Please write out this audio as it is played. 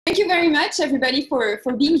Thank you very much, everybody, for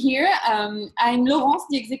being here. I'm Laurence,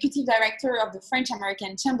 the Executive Director of the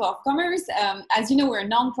French-American Chamber of Commerce. As you know, we're a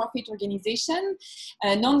non-profit organization,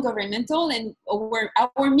 non-governmental, and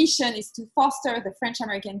our mission is to foster the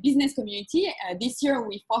French-American business community. This year,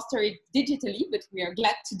 we foster it digitally, but we are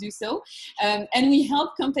glad to do so. And we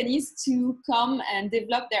help companies to come and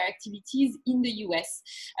develop their activities in the US.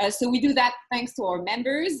 So we do that thanks to our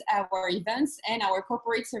members, our events, and our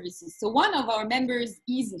corporate services. So one of our members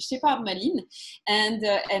is Shepard Malin,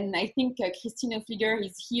 and I think Christine Ofliger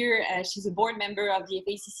is here. She's a board member of the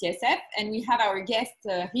FACCSF, and we have our guest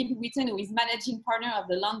Reid Witten, who is managing partner of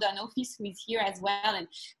the London office, who is here as well, and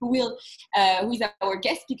who is our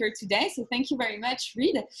guest speaker today. So thank you very much,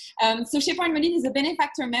 Reid. So Shepard Malin is a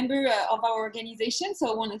benefactor member of our organization.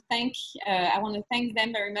 So I want to thank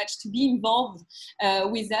them very much to be involved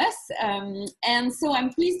with us. And so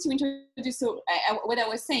I'm pleased to introduce. So what I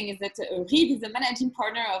was saying is that Reid is the managing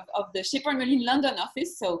partner of the Shepard Malin London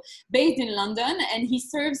office, so based in London, and he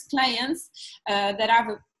serves clients that have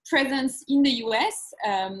a presence in the US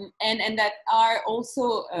and that are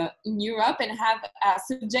also in Europe and have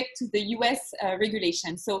subject to the US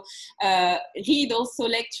regulation. So Reid also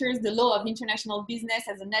lectures the law of international business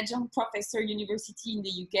as an adjunct professor university in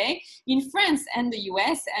the UK, in France and the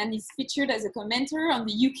US, and is featured as a commentator on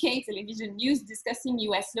the UK television news discussing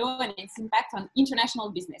US law and its impact on international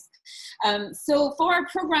business. So for our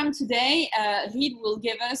program today, Reid will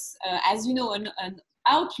give us, as you know, an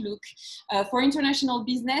outlook for international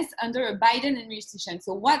business under a Biden administration.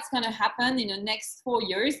 So what's going to happen in the next 4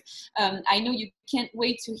 years? I know you can't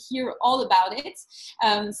wait to hear all about it.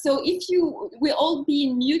 So if you will all be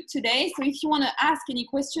in mute today, so if you want to ask any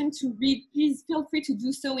question to Reid, please feel free to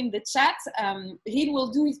do so in the chat. Reid will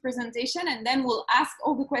do his presentation, and then we'll ask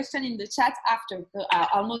all the questions in the chat after.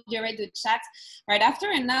 I'll moderate the chat right after,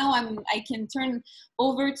 and now I can turn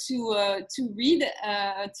over to Reid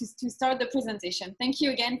to start the presentation. Thank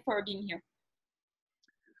you again for being here.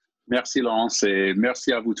 Merci Laurence et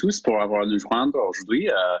merci à vous tous pour avoir nous joindre aujourd'hui.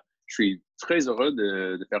 Je suis très heureux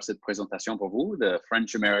de faire cette présentation pour vous, the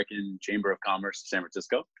French American Chamber of Commerce, San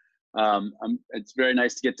Francisco. It's very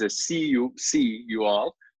nice to get to see you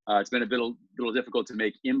all. It's been a little difficult to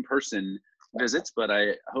make in-person visits, but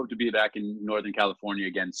I hope to be back in Northern California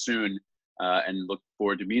again soon and look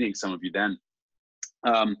forward to meeting some of you then.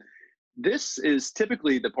 This is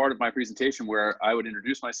typically the part of my presentation where I would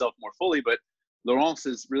introduce myself more fully, but Laurence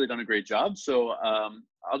has really done a great job. So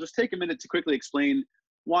I'll just take a minute to quickly explain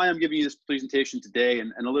why I'm giving you this presentation today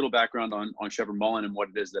and a little background on Shepard Malin and what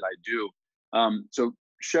it is that I do. So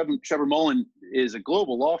Shepard Malin is a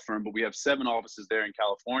global law firm, but we have 7 offices there in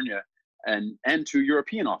California and 2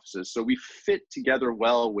 European offices. So we fit together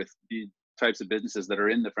well with the types of businesses that are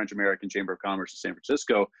in the French American Chamber of Commerce of San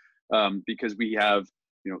Francisco because we have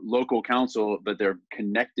local counsel, but they're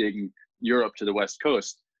connecting Europe to the West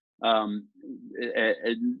Coast. And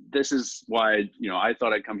this is why I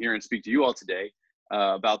thought I'd come here and speak to you all today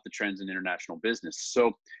about the trends in international business.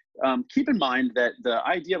 So keep in mind that the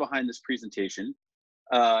idea behind this presentation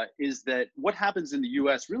is that what happens in the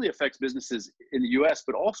US really affects businesses in the US,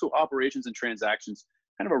 but also operations and transactions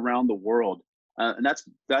kind of around the world. And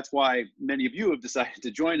that's why many of you have decided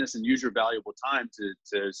to join us and use your valuable time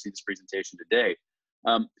to see this presentation today.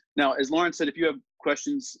 Now, as Lauren said, if you have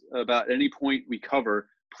questions about any point we cover,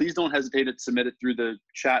 please don't hesitate to submit it through the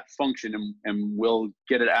chat function and we'll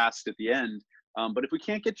get it asked at the end. But if we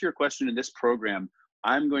can't get to your question in this program,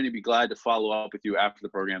 I'm going to be glad to follow up with you after the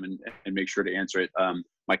program and make sure to answer it.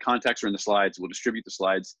 My contacts are in the slides. We'll distribute the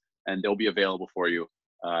slides and they'll be available for you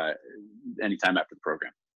anytime after the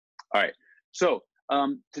program. All right, so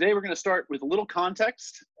today we're going to start with a little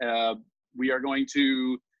context. We are going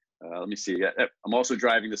to, let me see, I'm also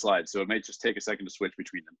driving the slides, so it may just take a second to switch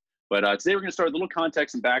between them. But today we're going to start with a little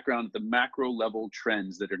context and background at the macro level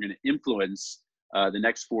trends that are going to influence the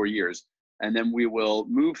next 4 years. And then we will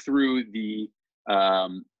move through the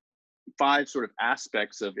 5 sort of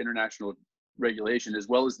aspects of international regulation, as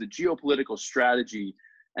well as the geopolitical strategy.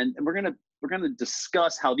 And we're going to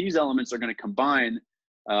discuss how these elements are going to combine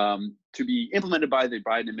to be implemented by the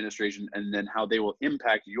Biden administration, and then how they will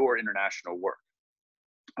impact your international work.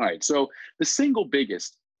 All right, so the single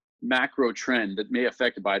biggest macro trend that may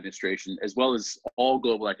affect the Biden administration, as well as all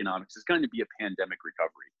global economics, is going to be a pandemic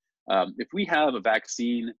recovery. If we have a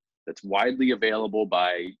vaccine that's widely available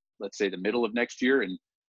by, let's say, the middle of next year, and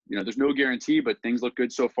there's no guarantee, but things look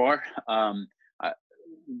good so far,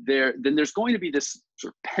 then there's going to be this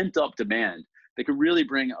sort of pent-up demand that could really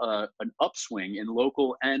bring an upswing in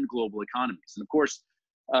local and global economies. And of course,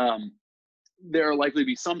 there are likely to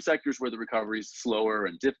be some sectors where the recovery is slower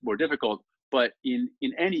and more difficult, But in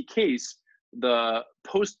any case, the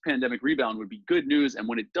post-pandemic rebound would be good news. And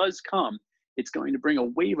when it does come, it's going to bring a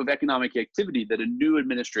wave of economic activity that a new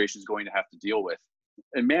administration is going to have to deal with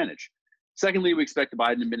and manage. Secondly, we expect the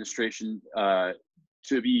Biden administration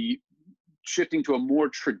to be shifting to a more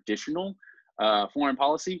traditional foreign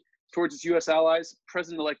policy towards its U.S. allies.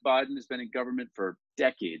 President-elect Biden has been in government for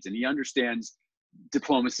decades, and he understands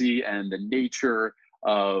diplomacy and the nature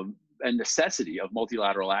of and necessity of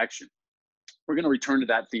multilateral action. We're going to return to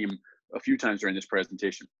that theme a few times during this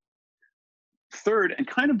presentation. Third, and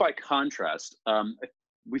kind of by contrast,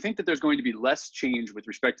 we think that there's going to be less change with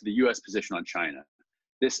respect to the U.S. position on China.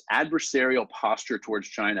 This adversarial posture towards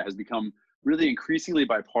China has become really increasingly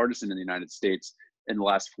bipartisan in the United States in the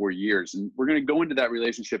last 4 years. And we're going to go into that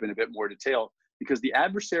relationship in a bit more detail, because the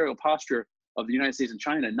adversarial posture of the United States and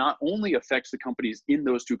China not only affects the companies in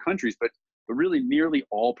those two countries, but really nearly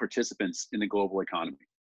all participants in the global economy.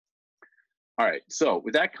 All right, so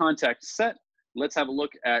with that context set, let's have a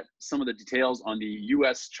look at some of the details on the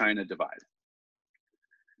US-China divide.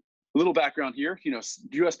 A little background here,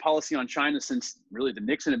 US policy on China since really the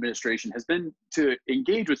Nixon administration has been to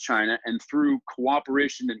engage with China and through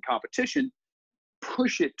cooperation and competition,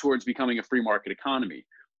 push it towards becoming a free market economy.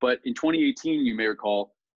 But in 2018, you may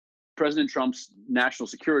recall, President Trump's national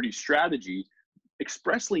security strategy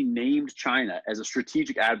expressly named China as a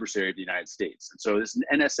strategic adversary of the United States. And so this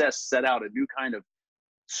NSS set out a new kind of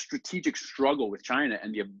strategic struggle with China,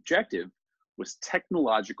 and the objective was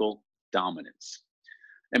technological dominance.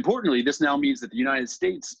 Importantly, this now means that the United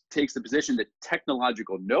States takes the position that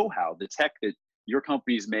technological know-how, the tech that your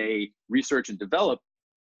companies may research and develop,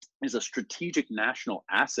 is a strategic national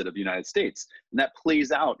asset of the United States. And that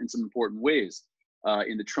plays out in some important ways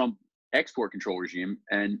in the Trump export control regime.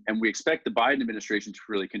 And we expect the Biden administration to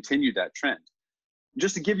really continue that trend.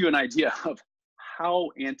 Just to give you an idea of how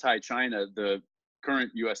anti-China the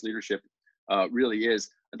current US leadership really is,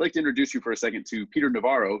 I'd like to introduce you for a second to Peter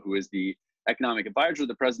Navarro, who is the economic advisor of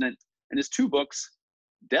the president, and his two books,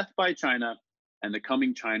 Death by China and The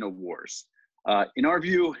Coming China Wars. In our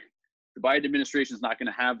view, the Biden administration is not going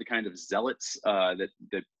to have the kind of zealots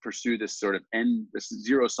that pursue this sort of this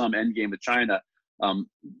zero-sum endgame with China,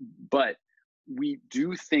 but we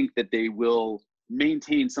do think that they will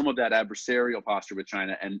maintain some of that adversarial posture with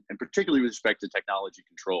China, and particularly with respect to technology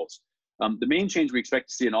controls. The main change we expect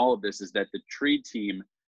to see in all of this is that the trade team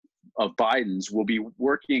of Biden's will be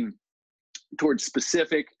working towards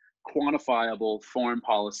specific, quantifiable foreign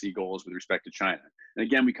policy goals with respect to China. And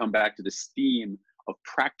again, we come back to this theme of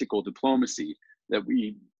practical diplomacy that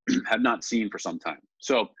we have not seen for some time.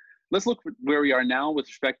 So let's look where we are now with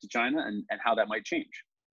respect to China and how that might change.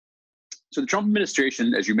 So the Trump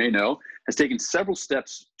administration, as you may know, has taken several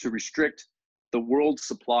steps to restrict the world's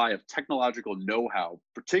supply of technological know-how,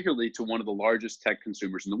 particularly to one of the largest tech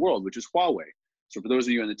consumers in the world, which is Huawei. So for those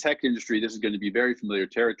of you in the tech industry, this is going to be very familiar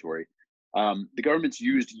territory. The government's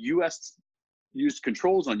used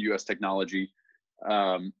controls on US technology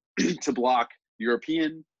to block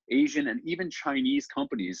European, Asian, and even Chinese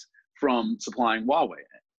companies from supplying Huawei.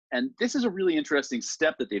 And this is a really interesting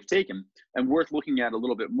step that they've taken and worth looking at a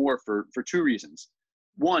little bit more for two reasons.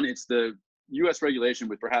 One, it's the US regulation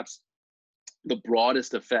with perhaps the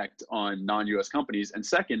broadest effect on non-US companies. And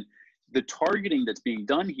second, the targeting that's being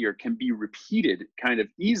done here can be repeated kind of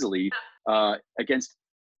easily against.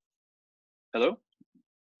 Hello?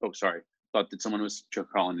 Oh, sorry. Thought that someone was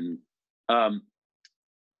calling in.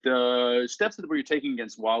 The steps that we're taking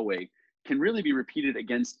against Huawei can really be repeated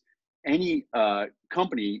against any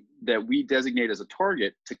company that we designate as a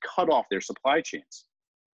target to cut off their supply chains.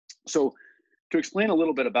 So to explain a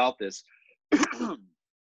little bit about this, the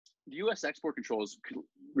US export controls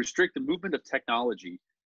restrict the movement of technology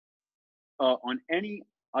on any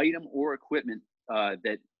item or equipment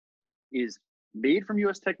that is made from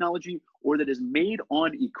US technology or that is made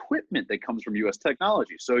on equipment that comes from US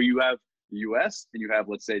technology. So you have the US, and you have,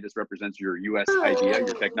 let's say this represents your US idea,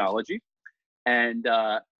 your technology, and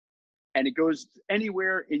it goes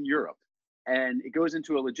anywhere in Europe, and it goes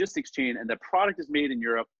into a logistics chain, and the product is made in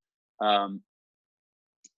Europe.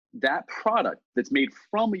 That product that's made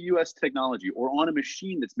from a US technology or on a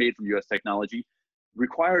machine that's made from US technology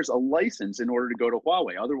requires a license in order to go to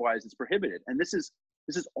Huawei. Otherwise, it's prohibited. And this is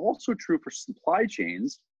also true for supply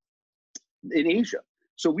chains in Asia.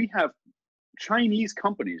 So we have Chinese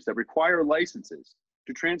companies that require licenses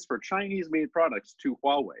to transfer Chinese-made products to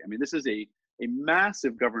Huawei. I mean, this is a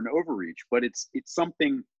massive government overreach, but it's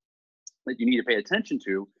something that you need to pay attention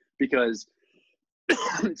to, because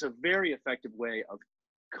it's a very effective way of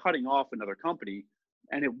cutting off another company,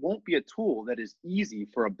 and it won't be a tool that is easy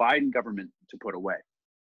for a Biden government to put away.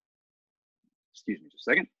 Excuse me just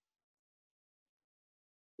a second.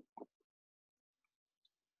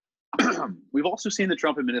 We've also seen the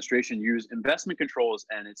Trump administration use investment controls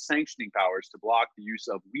and its sanctioning powers to block the use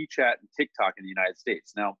of WeChat and TikTok in the United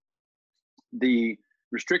States. Now, the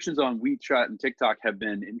restrictions on WeChat and TikTok have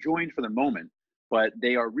been enjoined for the moment, but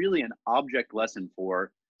they are really an object lesson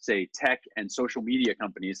for, say, tech and social media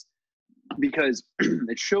companies, because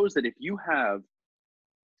it shows that if you have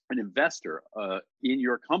an investor in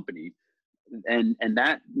your company, and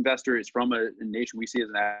that investor is from a nation we see as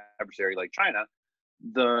an adversary like China,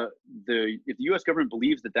 if the U.S. government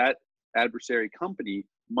believes that that adversary company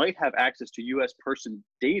might have access to U.S. person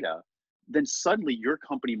data, then suddenly your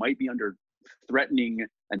company might be under threatening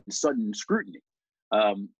and sudden scrutiny.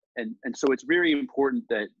 And so it's very important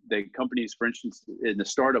that the companies, for instance, in the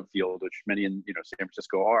startup field, which many in San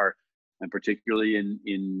Francisco are, and particularly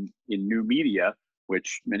in new media,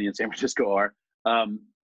 which many in San Francisco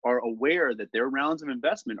are aware that their rounds of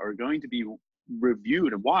investment are going to be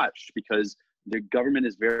reviewed and watched, because the government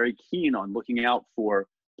is very keen on looking out for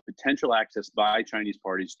potential access by Chinese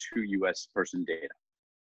parties to U.S. person data.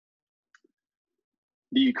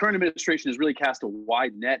 The current administration has really cast a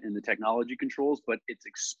wide net in the technology controls, but it's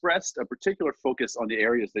expressed a particular focus on the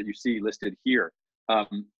areas that you see listed here.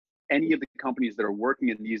 Any of the companies that are working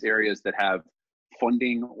in these areas that have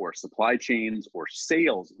funding or supply chains or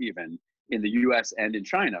sales even in the US and in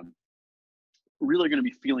China really going to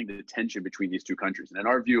be feeling the tension between these two countries. And in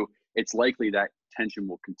our view, it's likely that tension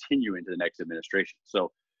will continue into the next administration.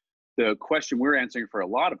 So the question we're answering for a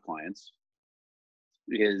lot of clients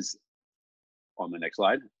is, on the next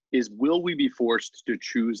slide, is will we be forced to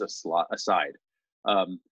choose a side?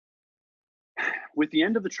 With the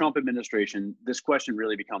end of the Trump administration, this question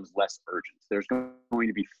really becomes less urgent. There's going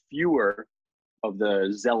to be fewer of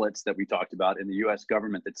the zealots that we talked about in the US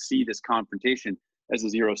government that see this confrontation as a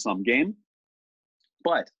zero-sum game.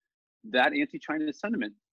 But that anti-China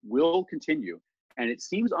sentiment will continue. And it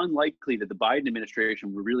seems unlikely that the Biden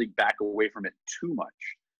administration will really back away from it too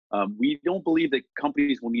much. We don't believe that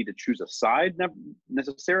companies will need to choose a side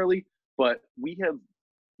necessarily, but we have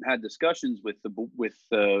had discussions with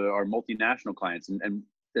our multinational clients and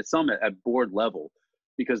at some at board level,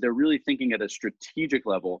 because they're really thinking at a strategic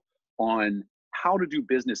level on how to do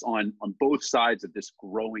business on both sides of this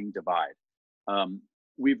growing divide.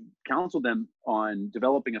 We've counseled them on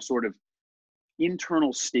developing a sort of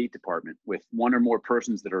internal State Department with one or more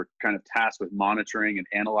persons that are kind of tasked with monitoring and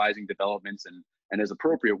analyzing developments and as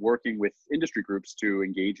appropriate, working with industry groups to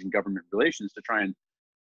engage in government relations to try and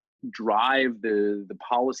drive the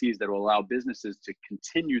policies that will allow businesses to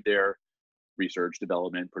continue their research,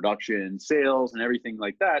 development, production, sales, and everything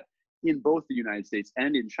like that in both the United States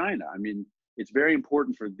and in China. I mean, it's very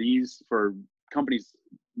important for companies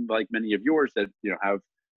like many of yours that have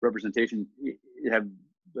representation,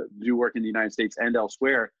 do work in the United States and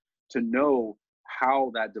elsewhere, to know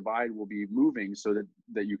how that divide will be moving so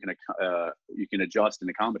that you can adjust and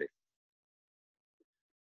accommodate.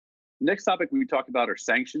 Next topic we talk about are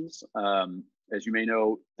sanctions. As you may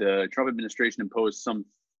know, the Trump administration imposed some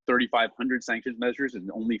 3,500 sanctions measures in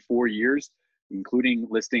only 4 years, including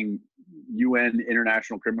listing UN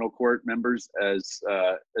International Criminal Court members as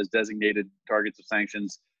designated targets of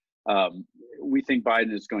sanctions. We think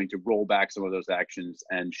Biden is going to roll back some of those actions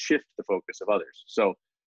and shift the focus of others. So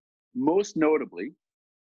most notably,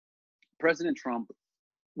 President Trump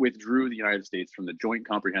withdrew the United States from the Joint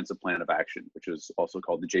Comprehensive Plan of Action, which is also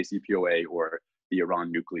called the JCPOA, or the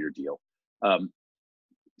Iran nuclear deal.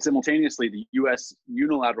 Simultaneously, the US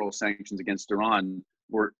unilateral sanctions against Iran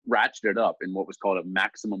were ratcheted up in what was called a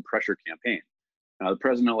maximum pressure campaign. Now, the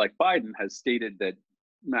president-elect Biden has stated that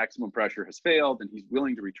maximum pressure has failed and he's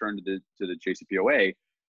willing to return to the JCPOA.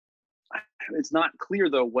 It's not clear,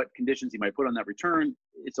 though, what conditions he might put on that return.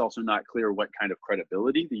 It's also not clear what kind of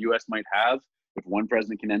credibility the US might have if one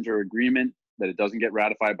president can enter an agreement that it doesn't get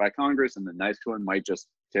ratified by Congress and the next one might just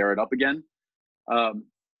tear it up again.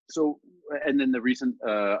 And then the recent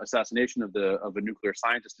assassination of a nuclear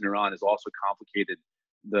scientist in Iran has also complicated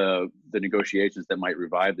the negotiations that might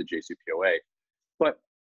revive the JCPOA. But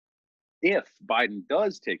if Biden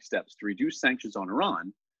does take steps to reduce sanctions on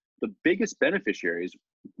Iran, the biggest beneficiaries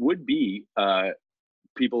would be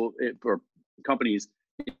people or companies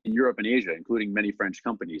in Europe and Asia, including many French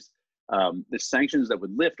companies. The sanctions that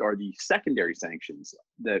would lift are the secondary sanctions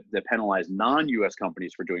that penalize non-US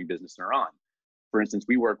companies for doing business in Iran. For instance,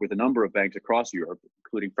 we work with a number of banks across Europe,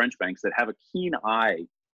 including French banks, that have a keen eye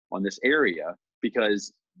on this area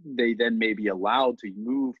because they then may be allowed to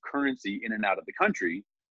move currency in and out of the country.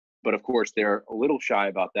 But of course, they're a little shy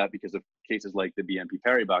about that because of cases like the BNP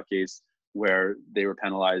Paribas case, where they were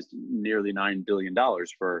penalized nearly $9 billion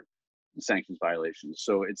for sanctions violations.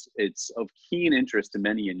 So it's of keen interest to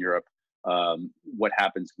many in Europe what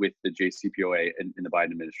happens with the JCPOA in the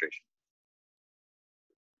Biden administration.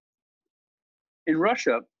 In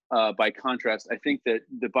Russia, by contrast, I think that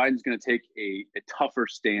the Biden's going to take a tougher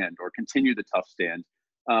stand or continue the tough stand.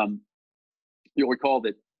 You'll recall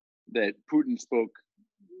that Putin spoke.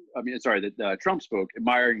 That Trump spoke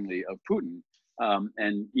admiringly of Putin,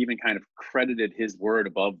 and even kind of credited his word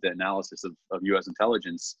above the analysis of U.S.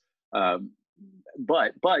 intelligence.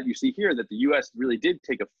 But you see here that the U.S. really did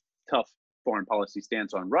take a tough foreign policy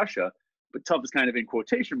stance on Russia, but tough is kind of in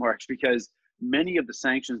quotation marks because many of the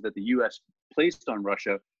sanctions that the U.S. placed on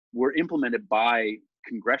Russia were implemented by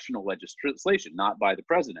congressional legislation, not by the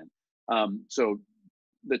president. So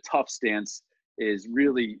the tough stance is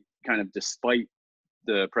really kind of despite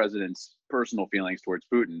the president's personal feelings towards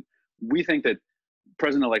Putin. We think that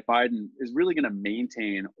President-elect Biden is really going to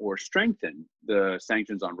maintain or strengthen the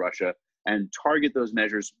sanctions on Russia and target those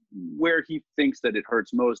measures where he thinks that it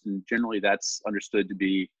hurts most. And generally that's understood to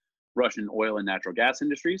be Russian oil and natural gas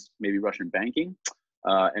industries, maybe Russian banking,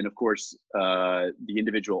 and of course, the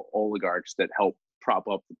individual oligarchs that help prop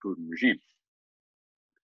up the Putin regime.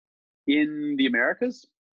 In the Americas,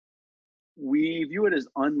 we view it as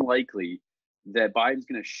unlikely that Biden's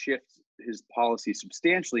going to shift his policy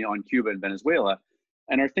substantially on Cuba and Venezuela,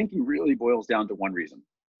 and our thinking really boils down to one reason.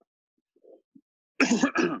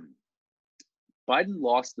 Biden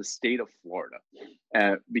lost the state of Florida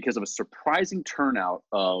because of a surprising turnout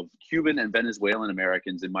of Cuban and Venezuelan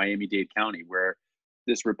Americans in Miami-Dade County, where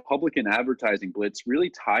this Republican advertising blitz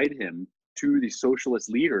really tied him to the socialist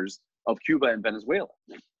leaders of Cuba and Venezuela.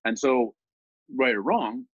 And so, right or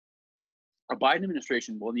wrong, a Biden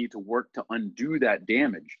administration will need to work to undo that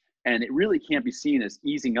damage. And it really can't be seen as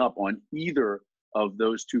easing up on either of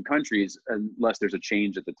those two countries unless there's a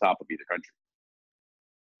change at the top of either country.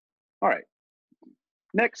 All right.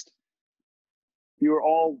 Next, you are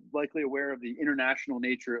all likely aware of the international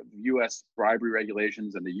nature of U.S. bribery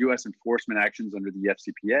regulations and the U.S. enforcement actions under the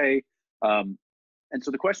FCPA. And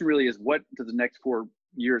so the question really is, what does the next 4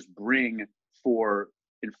 years bring for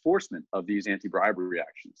enforcement of these anti-bribery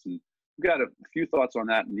actions? And we've got a few thoughts on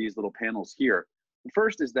that in these little panels here. The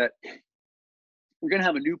first is that we're going to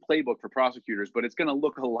have a new playbook for prosecutors, but it's going to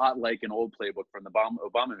look a lot like an old playbook from the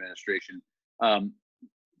Obama administration.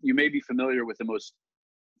 You may be familiar with the most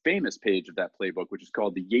famous page of that playbook, which is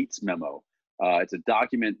called the Yates Memo. It's a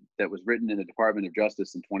document that was written in the Department of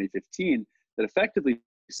Justice in 2015 that effectively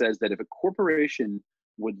says that if a corporation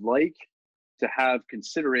would like to have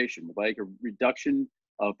consideration, would like a reduction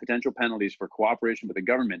of potential penalties for cooperation with the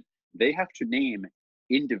government, they have to name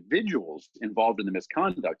individuals involved in the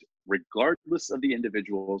misconduct, regardless of the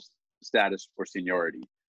individual's status or seniority.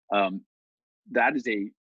 That is a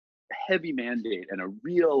heavy mandate and a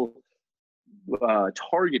real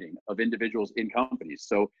targeting of individuals in companies.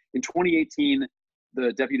 So in 2018,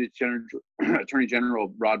 the Deputy Attorney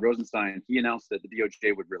General, Rod Rosenstein, he announced that the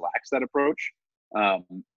DOJ would relax that approach.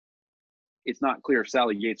 It's not clear if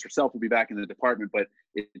Sally Yates herself will be back in the department, but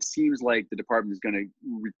it seems like the department is going to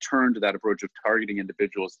return to that approach of targeting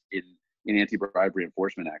individuals in anti-bribery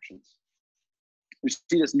enforcement actions. We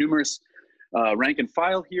see this numerous rank and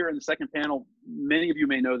file here in the second panel. Many of you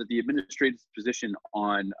may know that the administrative position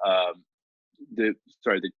on the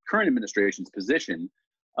current administration's position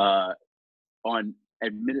on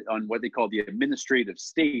what they call the administrative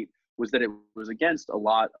state was that it was against a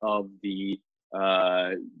lot of the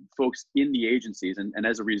folks in the agencies, and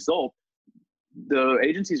as a result, the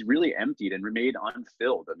agencies really emptied and remained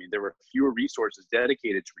unfilled. I mean, there were fewer resources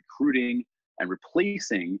dedicated to recruiting and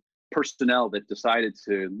replacing personnel that decided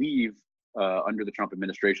to leave under the Trump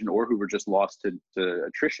administration or who were just lost to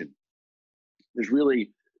attrition. There's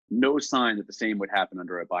really no sign that the same would happen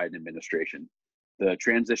under a Biden administration. The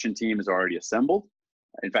transition team is already assembled.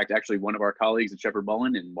 In fact, actually, one of our colleagues at Shepard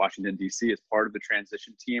Mullen in Washington, D.C. is part of the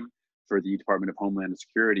transition team for the Department of Homeland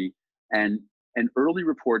Security. And early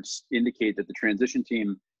reports indicate that the transition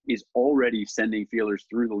team is already sending feelers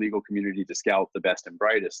through the legal community to scout the best and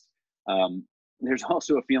brightest. There's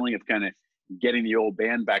also a feeling of kind of getting the old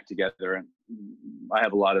band back together. And I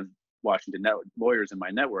have a lot of Washington lawyers in my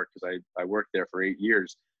network because I worked there for 8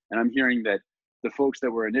 years. And I'm hearing that the folks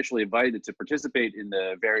that were initially invited to participate in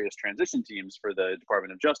the various transition teams for the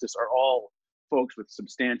Department of Justice are all folks with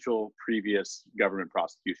substantial previous government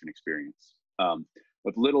prosecution experience,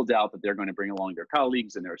 with little doubt that they're going to bring along their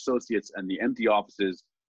colleagues and their associates, and the empty offices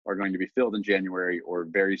are going to be filled in January or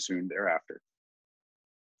very soon thereafter.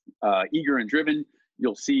 Eager and driven,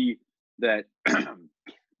 you'll see that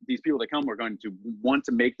these people that come are going to want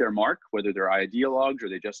to make their mark, whether they're ideologues or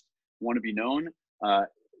they just want to be known.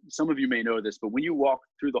 Some of you may know this, but when you walk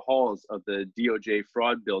through the halls of the DOJ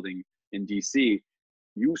fraud building in DC,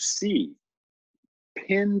 you see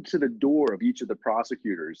pinned to the door of each of the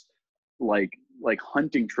prosecutors, like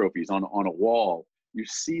hunting trophies on a wall, you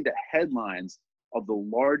see the headlines of the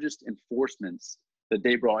largest enforcements that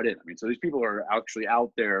they brought in. I mean, so these people are actually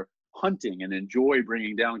out there hunting and enjoy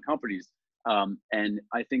bringing down companies. And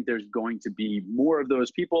I think there's going to be more of those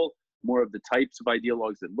people, more of the types of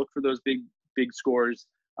ideologues that look for those big scores.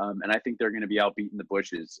 And I think they're going to be out beating the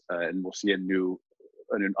bushes, and we'll see an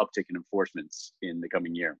uptick in enforcements in the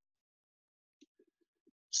coming year.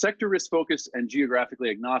 Sector risk focus and geographically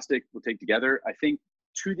agnostic will take together. I think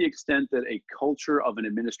to the extent that a culture of an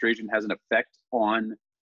administration has an effect on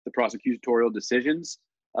the prosecutorial decisions,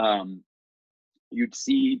 you'd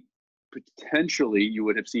see potentially, you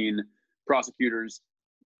would have seen prosecutors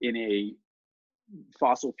in a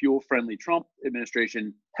fossil fuel friendly Trump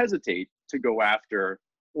administration hesitate to go after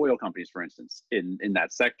oil companies, for instance, in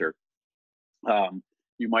that sector.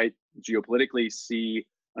 You might geopolitically see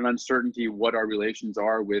an uncertainty what our relations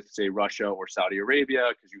are with, say, Russia or Saudi Arabia,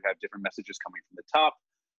 because you have different messages coming from the top.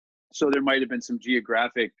 So there might have been some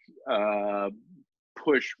geographic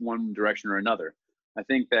push one direction or another. I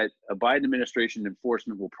think that a Biden administration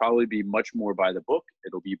enforcement will probably be much more by the book.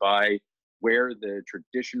 It'll be by where the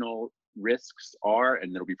traditional risks are,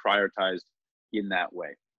 and it'll be prioritized in that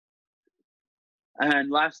way. And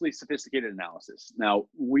lastly, sophisticated analysis. Now,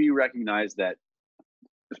 we recognize that,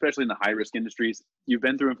 especially in the high-risk industries, you've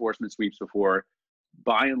been through enforcement sweeps before.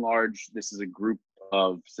 By and large, this is a group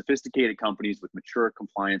of sophisticated companies with mature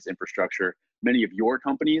compliance infrastructure. Many of your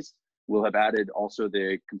companies will have added also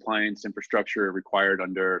the compliance infrastructure required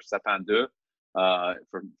under SAPIN 2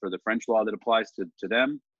 for the French law that applies to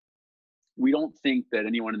them. We don't think that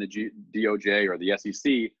anyone in the DOJ or the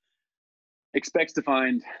SEC expects to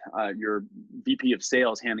find your VP of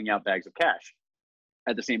sales handing out bags of cash.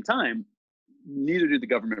 At the same time, neither do the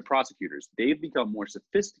government prosecutors. They've become more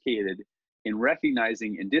sophisticated in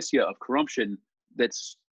recognizing indicia of corruption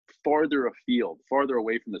that's farther afield, farther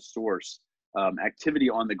away from the source, activity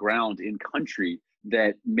on the ground in country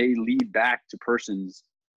that may lead back to persons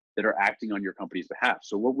that are acting on your company's behalf.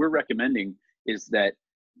 So what we're recommending is that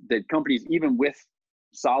companies, even with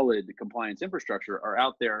solid compliance infrastructure, are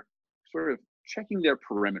out there sort of checking their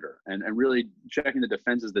perimeter and really checking the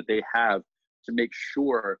defenses that they have to make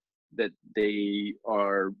sure that they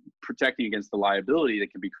are protecting against the liability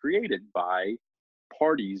that can be created by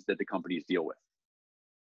parties that the companies deal with.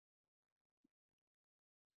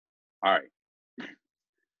 All right.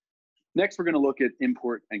 Next, we're going to look at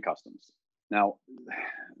import and customs. Now,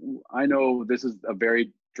 I know this is a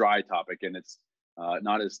very dry topic, and it's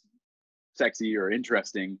not as sexy or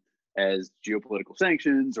interesting as geopolitical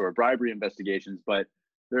sanctions or bribery investigations, but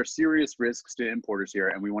there are serious risks to importers here,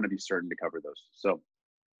 and we want to be certain to cover those. So,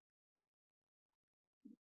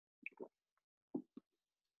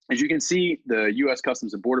 as you can see, the U.S.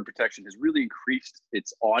 Customs and Border Protection has really increased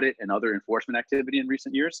its audit and other enforcement activity in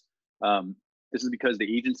recent years. This is because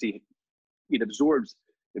the agency, it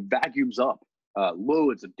vacuums up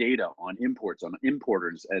loads of data on imports, on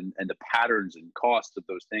importers, and the patterns and costs of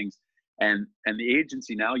those things. And the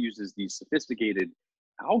agency now uses these sophisticated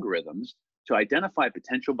algorithms to identify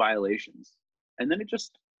potential violations. And then it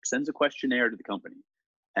just sends a questionnaire to the company.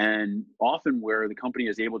 And often where the company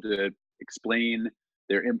is able to explain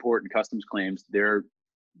their import and customs claims, they're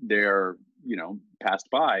passed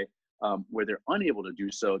by. Where they're unable to do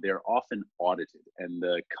so, they're often audited. And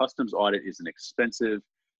the customs audit is an expensive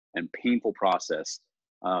and painful process.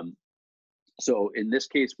 So in this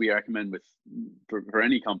case, we recommend for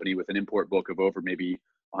any company with an import book of over maybe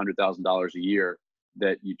 $100,000 a year,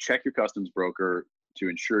 that you check your customs broker to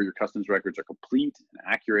ensure your customs records are complete and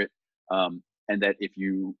accurate, and that if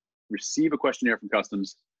you receive a questionnaire from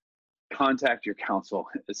customs, contact your counsel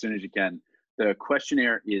as soon as you can. The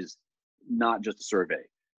questionnaire is not just a survey.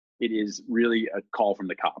 It is really a call from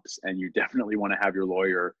the cops, and you definitely want to have your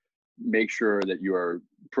lawyer make sure that you are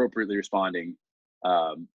appropriately responding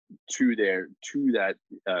to that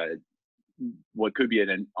what could be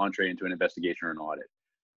an entree into an investigation or an audit.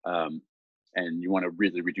 And you want to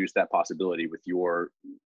really reduce that possibility with your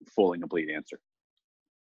full and complete answer.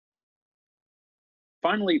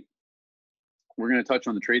 Finally, we're going to touch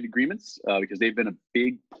on the trade agreements because they've been a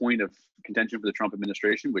big point of contention for the Trump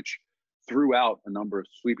administration, which threw out a number of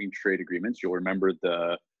sweeping trade agreements. You'll remember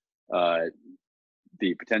the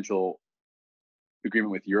potential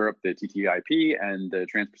agreement with Europe, the TTIP, and the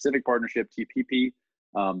Trans-Pacific Partnership, TPP,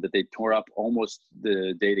 that they tore up almost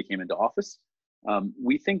the day they came into office.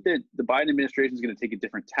 We think that the Biden administration is going to take a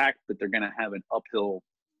different tack, but they're going to have an uphill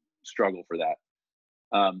struggle for that.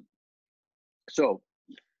 So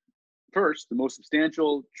first, the most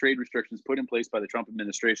substantial trade restrictions put in place by the Trump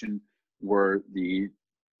administration were the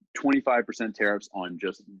 25% tariffs on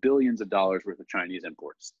just billions of dollars worth of Chinese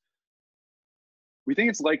imports. We think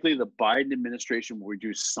it's likely the Biden administration will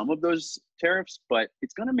reduce some of those tariffs, but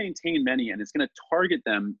it's going to maintain many, and it's going to target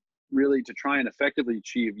them really to try and effectively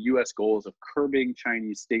achieve U.S. goals of curbing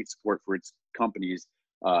Chinese state support for its companies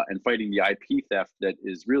and fighting the IP theft that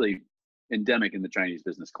is really endemic in the Chinese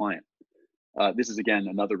business climate. This is, again,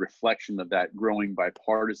 another reflection of that growing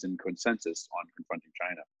bipartisan consensus on confronting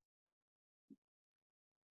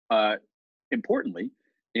China. Importantly,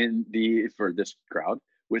 for this crowd,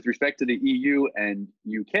 with respect to the EU and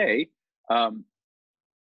UK,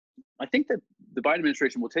 I think that the Biden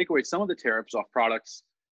administration will take away some of the tariffs off products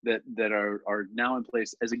that are now in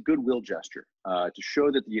place as a goodwill gesture to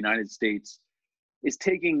show that the United States is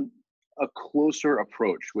taking a closer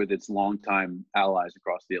approach with its longtime allies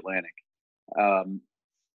across the Atlantic.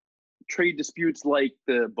 Trade disputes like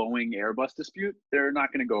the Boeing-Airbus dispute, they're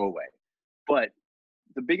not going to go away. But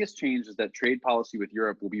the biggest change is that trade policy with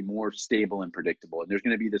Europe will be more stable and predictable. And there's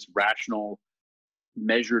going to be this rational,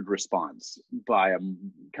 measured response by a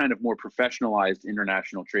kind of more professionalized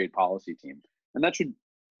international trade policy team. And that should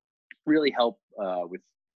really help with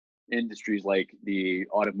industries like the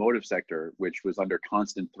automotive sector, which was under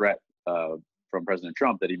constant threat from President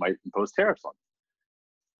Trump that he might impose tariffs on.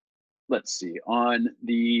 Let's see, on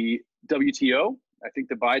the WTO, I think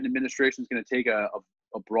the Biden administration is going to take a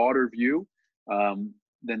broader view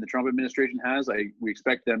than the Trump administration has. We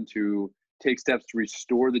expect them to take steps to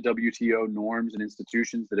restore the WTO norms and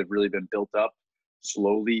institutions that have really been built up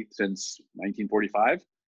slowly since 1945,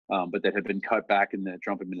 but that have been cut back in the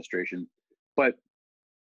Trump administration. But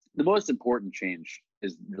the most important change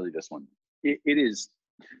is really this one. It's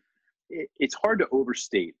hard to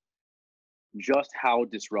overstate just how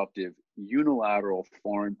disruptive unilateral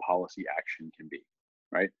foreign policy action can be,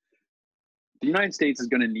 right? The United States is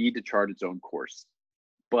going to need to chart its own course,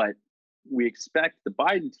 but we expect the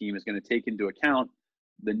Biden team is going to take into account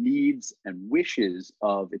the needs and wishes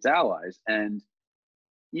of its allies. And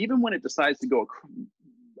even when it decides to go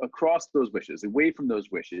across those wishes, away from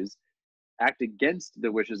those wishes, act against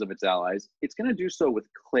the wishes of its allies, it's going to do so with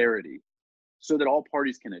clarity so that all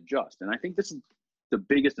parties can adjust. And I think this is the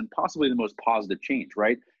biggest and possibly the most positive change,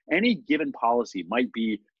 right? Any given policy might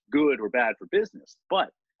be good or bad for business,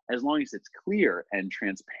 but as long as it's clear and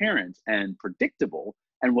transparent and predictable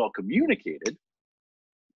and well communicated,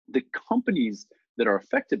 the companies that are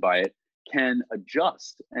affected by it can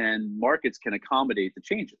adjust and markets can accommodate the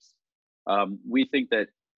changes. We think that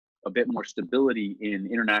a bit more stability in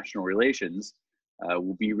international relations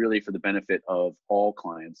will be really for the benefit of all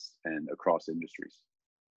clients and across industries.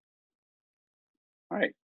 All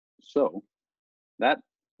right, so that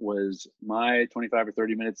was my 25 or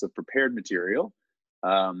 30 minutes of prepared material,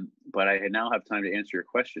 but I now have time to answer your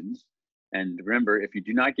questions. And remember, if you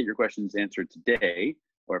do not get your questions answered today,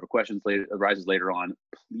 or if a question arises later on,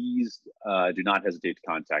 please do not hesitate to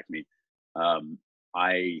contact me.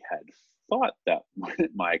 I had thought that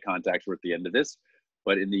my contacts were at the end of this,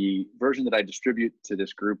 but in the version that I distribute to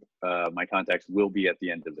this group, my contacts will be at the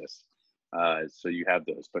end of this. So you have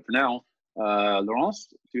those. But for now, Laurence,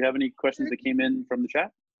 do you have any questions that came in from the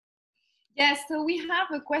chat? Yes, so we have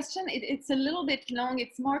a question. It's a little bit long.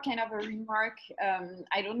 It's more kind of a remark.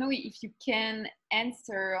 I don't know if you can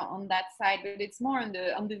answer on that side, but it's more on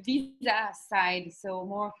the visa side. So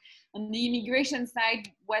more on the immigration side.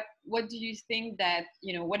 What do you think that,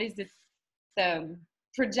 what is the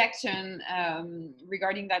projection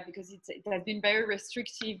regarding that? Because it has been very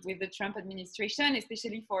restrictive with the Trump administration,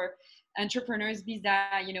 especially for entrepreneurs visa,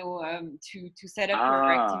 to set up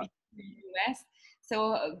your activity in the US.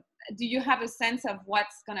 So do you have a sense of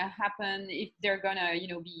what's going to happen if they're going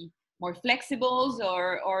to, be more flexible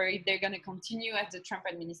or if they're going to continue as the Trump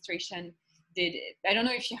administration did? I don't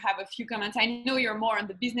know if you have a few comments. I know you're more on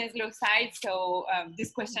the business law side, so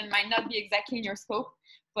this question might not be exactly in your scope,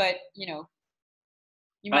 but, you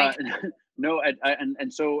might. No,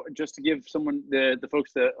 and so just to give someone, the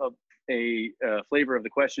folks a flavor of the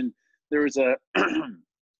question, there is a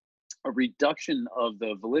reduction of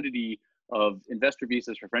the validity of investor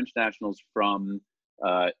visas for French nationals from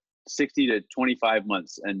 60 to 25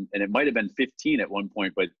 months, and it might have been 15 at one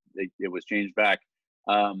point, but it was changed back.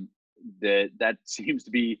 That seems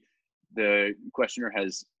to be, the questioner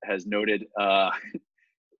has noted,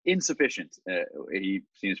 insufficient. He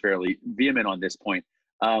seems fairly vehement on this point,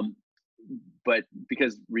 but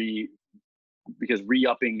because because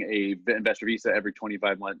re-upping a investor visa every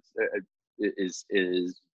 25 months is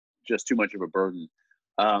just too much of a burden.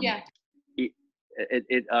 Yeah. It's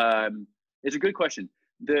a good question.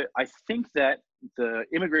 I think that the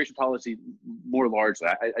immigration policy more largely,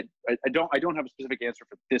 I don't have a specific answer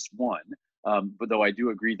for this one, but though I do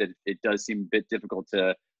agree that it does seem a bit difficult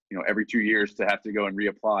to, every 2 years to have to go and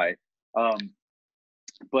reapply.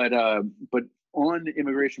 But on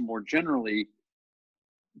immigration more generally,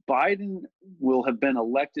 Biden will have been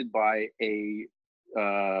elected by an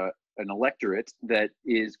electorate that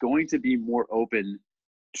is going to be more open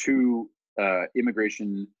to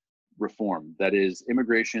immigration reform. That is,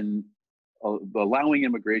 allowing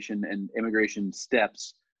immigration and immigration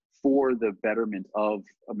steps for the betterment of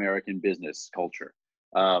American business culture.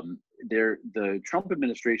 The Trump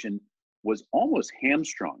administration was almost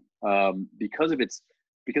hamstrung because it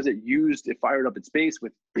fired up its base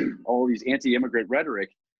with all these anti-immigrant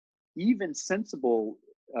rhetoric. Even sensible,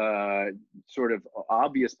 sort of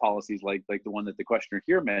obvious policies like the one that the questioner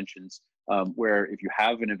here mentions, where if you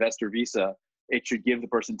have an investor visa, it should give the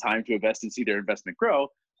person time to invest and see their investment grow,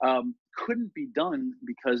 couldn't be done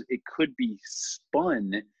because it could be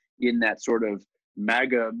spun in that sort of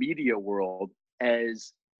MAGA media world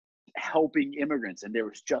as helping immigrants. And there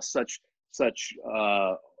was just such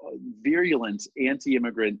virulent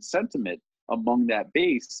anti-immigrant sentiment among that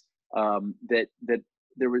base that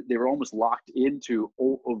they were almost locked into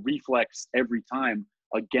a reflex every time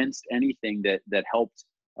against anything that helped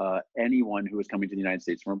anyone who was coming to the United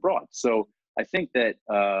States from abroad. So I think that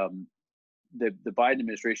the Biden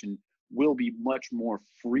administration will be much more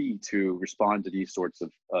free to respond to these sorts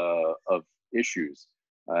of issues,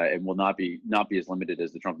 and will not be as limited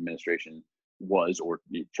as the Trump administration was or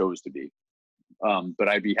chose to be. But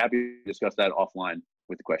I'd be happy to discuss that offline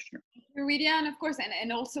with the questioner. Yeah, and of course,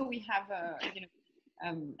 and also we have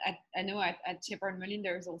I know at Shepard Mullin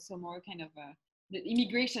there's also more kind of the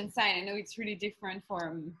immigration side. I know it's really different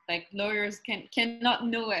from like lawyers cannot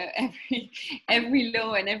know every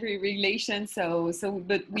law and every regulation.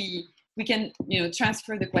 But we can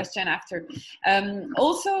transfer the question after.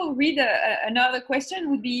 Also, read another question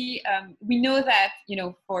would be, we know that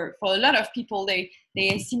for a lot of people they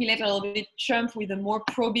assimilate a little bit Trump with a more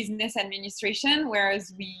pro-business administration,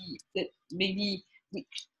 whereas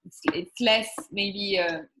it's less maybe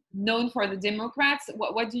known for the Democrats.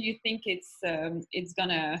 What do you think it's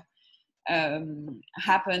gonna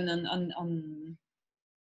happen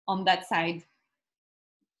on that side?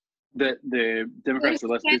 The Democrats are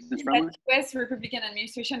less business friendly? The U.S. Republican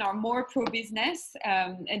administration are more pro-business.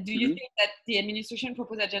 And do you think that the administration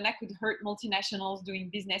proposed agenda could hurt multinationals doing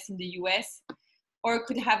business in the U.S. or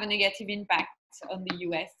could have a negative impact on the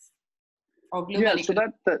U.S. or globally? Yeah, so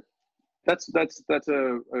that's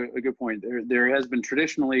a good point. There has been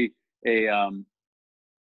traditionally a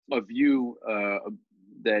view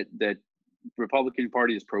that Republican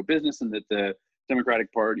Party is pro-business and that the Democratic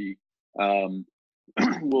Party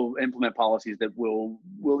will implement policies that will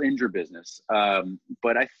injure business.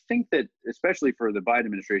 But I think that especially for the Biden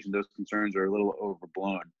administration, those concerns are a little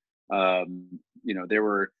overblown. There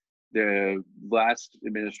were the last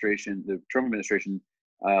administration, the Trump administration,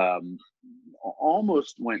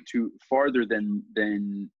 almost went too farther than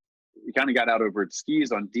it kind of got out over its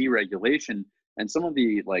skis on deregulation, and some of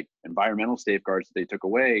the like environmental safeguards that they took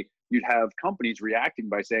away. You'd have companies reacting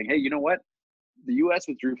by saying, hey, you know what? The U.S.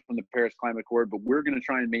 withdrew from the Paris Climate Accord, but we're going to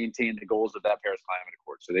try and maintain the goals of that Paris Climate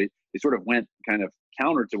Accord. So they sort of went kind of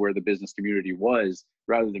counter to where the business community was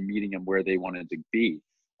rather than meeting them where they wanted to be.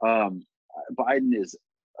 Biden is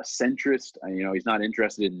a centrist. He's not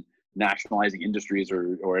interested in nationalizing industries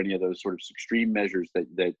or any of those sort of extreme measures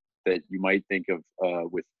that you might think of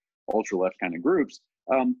with ultra left kind of groups.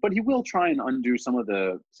 But he will try and undo some of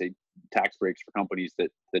the, say, tax breaks for companies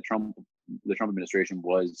that the Trump administration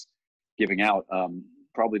was giving out.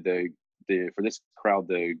 Probably for this crowd,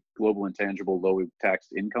 the global intangible low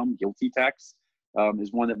taxed income, GILTI tax,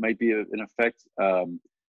 is one that might be in effect,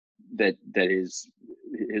 that is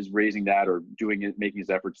raising that or making his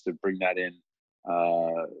efforts to bring that in,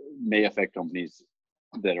 may affect companies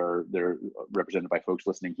that are represented by folks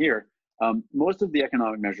listening here. Most of the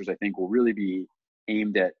economic measures, I think, will really be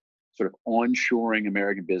aimed at sort of onshoring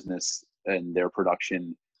American business and their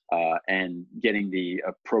production, and getting the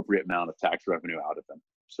appropriate amount of tax revenue out of them.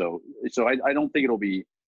 So I don't think it'll be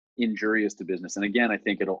injurious to business. And again, I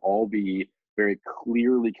think it'll all be very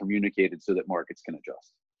clearly communicated so that markets can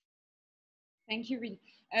adjust. Thank you, Reid.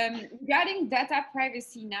 Regarding data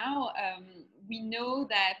privacy now, we know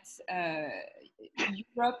that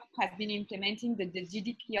Europe has been implementing the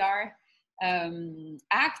GDPR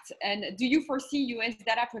Act. And do you foresee US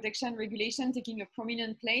data protection regulation taking a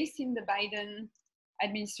prominent place in the Biden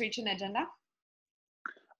administration agenda?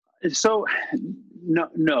 So,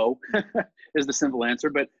 no is the simple answer.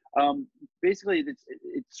 But basically,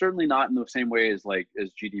 it's certainly not in the same way as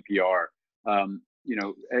GDPR.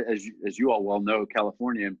 As you all well know,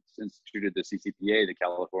 California instituted the CCPA, the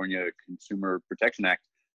California Consumer Protection Act,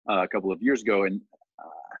 a couple of years ago, and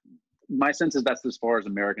my sense is that's as far as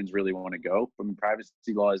Americans really want to go. From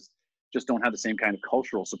privacy laws, just don't have the same kind of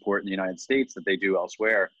cultural support in the United States that they do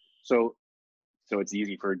elsewhere. So it's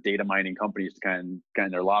easy for data mining companies to kind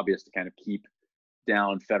of their lobbyists to kind of keep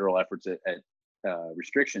down federal efforts at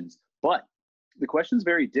restrictions. But the question is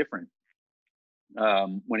very different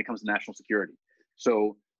when it comes to national security.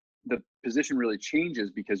 So the position really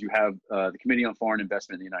changes because you have the Committee on Foreign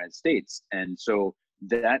Investment in the United States. And so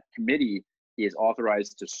that committee is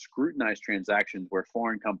authorized to scrutinize transactions where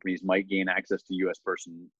foreign companies might gain access to US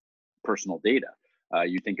personal data.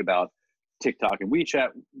 You think about TikTok and WeChat,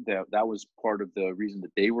 that was part of the reason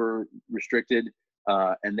that they were restricted.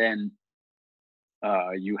 And then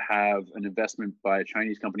you have an investment by a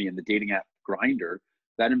Chinese company in the dating app Grindr.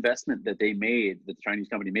 That investment that they made, that the Chinese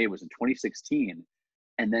company made, was in 2016.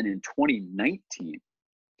 And then in 2019,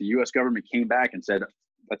 the US government came back and said,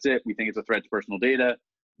 that's it, we think it's a threat to personal data.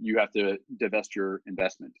 You have to divest your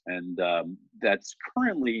investment. And that's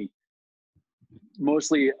currently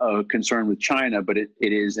mostly a concern with China, but it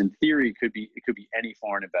is, in theory, it could be any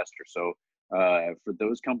foreign investor. So for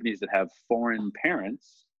those companies that have foreign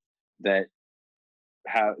parents that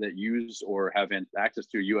use or have access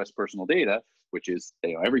to US personal data, which is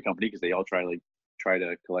every company, because they all try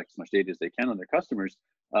to collect as much data as they can on their customers,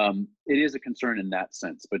 it is a concern in that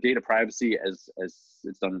sense. But data privacy, as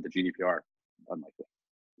it's done with the GDPR, unlikely.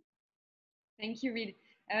 Thank you, Reid.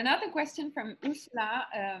 Another question from Ursula,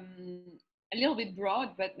 a little bit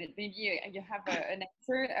broad, but maybe you have an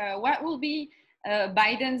answer. What will be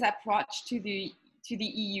Biden's approach to the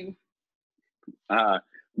EU?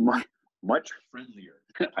 Much friendlier,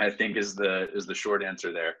 I think, is the short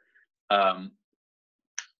answer there. Can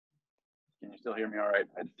you still hear me all right?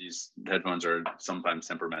 These headphones are sometimes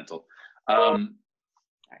temperamental. I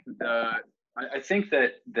think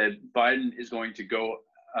that Biden is going to go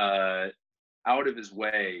out of his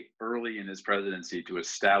way early in his presidency to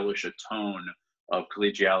establish a tone of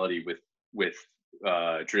collegiality with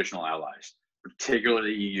traditional allies,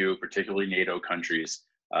 particularly EU, particularly NATO countries.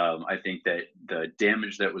 I think that the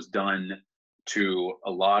damage that was done to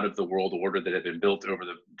a lot of the world order that had been built over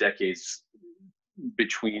the decades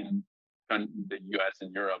between the US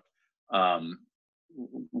and Europe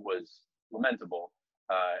was lamentable.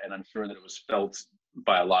 And I'm sure that it was felt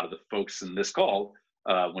by a lot of the folks in this call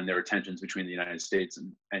when there were tensions between the United States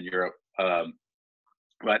and Europe.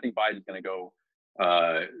 But I think Biden's going to go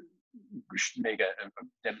make a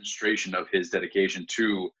demonstration of his dedication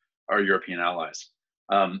to our European allies.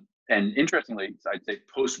 And interestingly, I'd say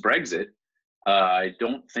post-Brexit, I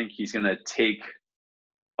don't think he's going to take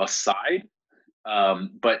a side,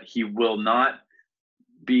 but he will not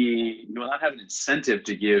have an incentive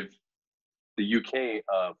to give the UK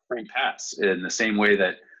a free pass in the same way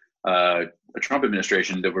that a Trump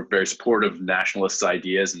administration that were very supportive of nationalist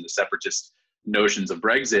ideas and the separatist notions of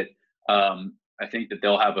Brexit. I think that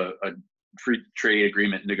they'll have a free trade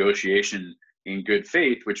agreement negotiation in good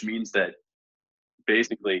faith, which means that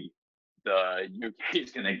basically the UK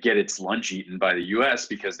is going to get its lunch eaten by the US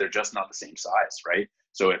because they're just not the same size, right?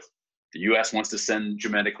 So if the US wants to send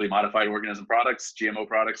genetically modified organism products, GMO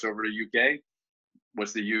products over to UK,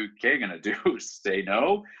 what's the UK going to do? Say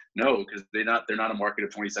no? No, because they're not a market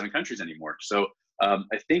of 27 countries anymore. So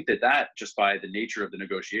I think that just by the nature of the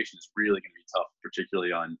negotiation is really going to be tough,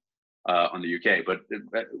 particularly on the UK. But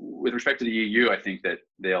with respect to the EU, I think that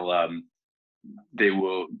they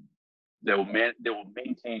will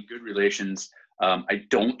maintain good relations. I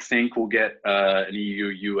don't think we'll get an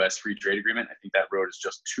EU-US free trade agreement. I think that road is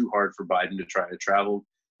just too hard for Biden to try to travel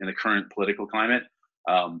in the current political climate.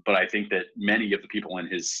 But I think that many of the people in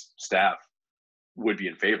his staff would be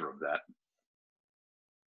in favor of that.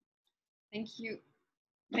 Thank you.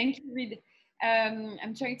 Thank you, Reid.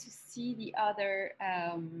 I'm trying to see the other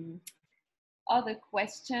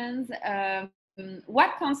questions.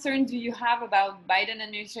 What concern do you have about Biden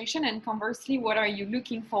administration, and conversely, what are you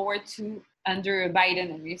looking forward to under a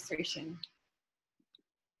Biden administration?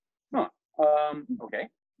 Okay.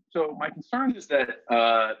 So my concern is that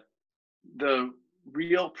the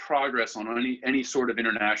real progress on any sort of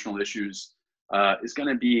international issues is going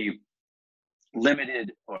to be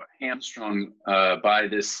limited or hamstrung by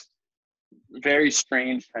this very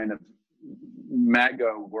strange kind of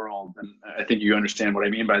MAGA world, and I think you understand what I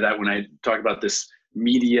mean by that when I talk about this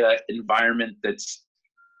media environment that's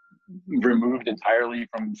removed entirely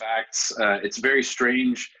from facts. It's a very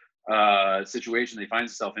strange situation they find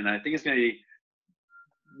itself in. And I think it's going to be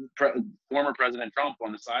former President Trump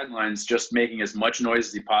on the sidelines just making as much noise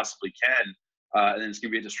as he possibly can. And then it's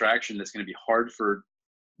going to be a distraction that's going to be hard for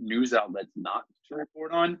news outlets not to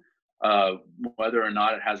report on, whether or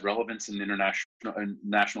not it has relevance in national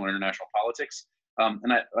or international politics.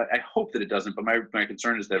 And I hope that it doesn't, but my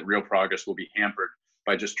concern is that real progress will be hampered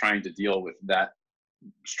by just trying to deal with that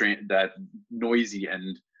noisy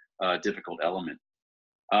and difficult element.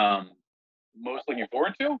 Most looking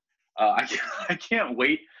forward to, I can't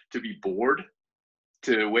wait to be bored,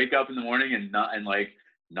 to wake up in the morning and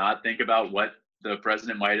not think about what the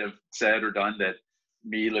president might have said or done that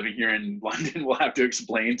me living here in London will have to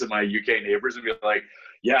explain to my UK neighbors and be like,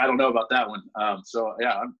 yeah, I don't know about that one. So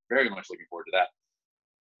yeah, I'm very much looking forward to that.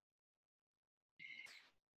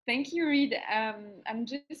 Thank you, Reid. I'm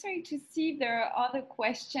just trying to see if there are other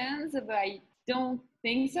questions, but I don't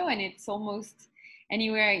think so. And it's almost,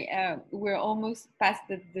 anyway, we're almost past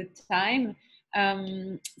the time.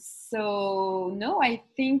 So no, I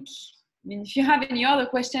think, I mean, if you have any other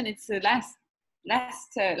question, it's the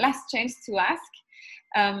last chance to ask.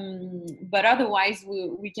 But otherwise,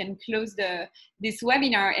 we can close this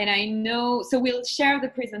webinar. And I know, so we'll share the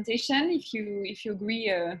presentation if you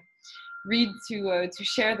agree. Reid to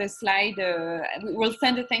share the slide. We'll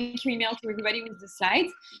send a thank you email to everybody with the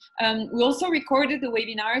slides. We also recorded the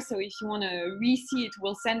webinar, so if you want to re-see it,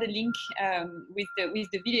 we'll send a link with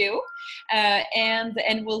the video, and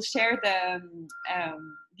we'll share the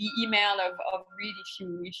email of Reid if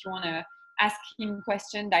you want to ask him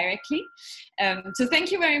question directly. So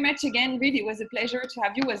thank you very much again, Reid. It was a pleasure to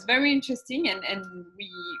have you. It was very interesting, and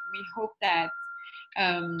we hope that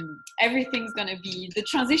everything's gonna be, the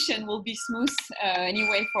transition will be smooth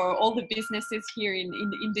anyway for all the businesses here in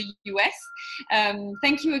the US.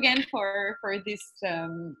 Thank you again for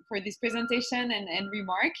this presentation and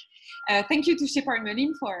remark. Thank you to Shepard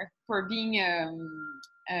Mullin for being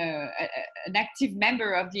an active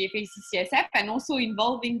member of the FACCSF and also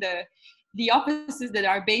involving the offices that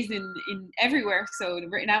are based in everywhere. So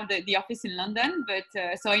right now the office in London, but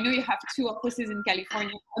so I know you have 2 offices in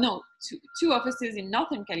California. No, two offices in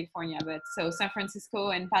Northern California, but so San Francisco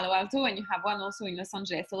and Palo Alto, and you have one also in Los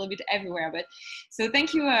Angeles, a little bit everywhere. But so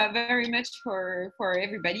thank you very much for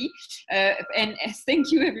everybody, and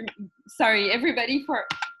thank you everybody for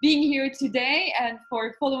being here today and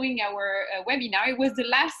for following our webinar. It was the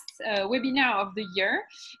last webinar of the year.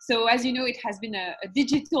 So as you know, it has been a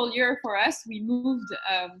digital year for us. We moved,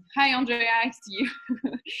 hi Andrea, I see you.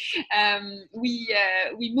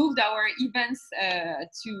 We moved our events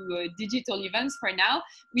to digital events for now.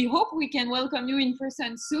 We hope we can welcome you in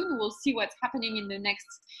person soon. We'll see what's happening in the next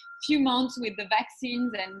few months with the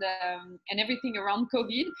vaccines and everything around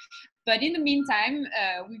COVID. But in the meantime,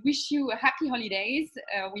 we wish you a happy holidays.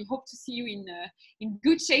 We hope to see you in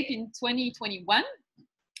good shape in 2021.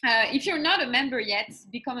 If you're not a member yet,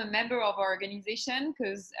 become a member of our organization,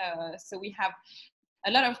 because so we have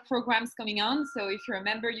a lot of programs coming on. So if you're a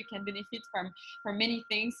member, you can benefit from many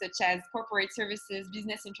things such as corporate services,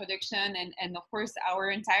 business introduction, and of course our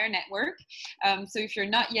entire network. So if you're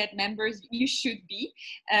not yet members, you should be.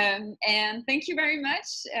 And thank you very much.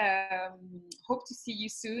 Hope to see you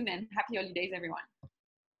soon, and happy holidays, everyone.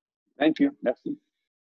 Thank you. Merci.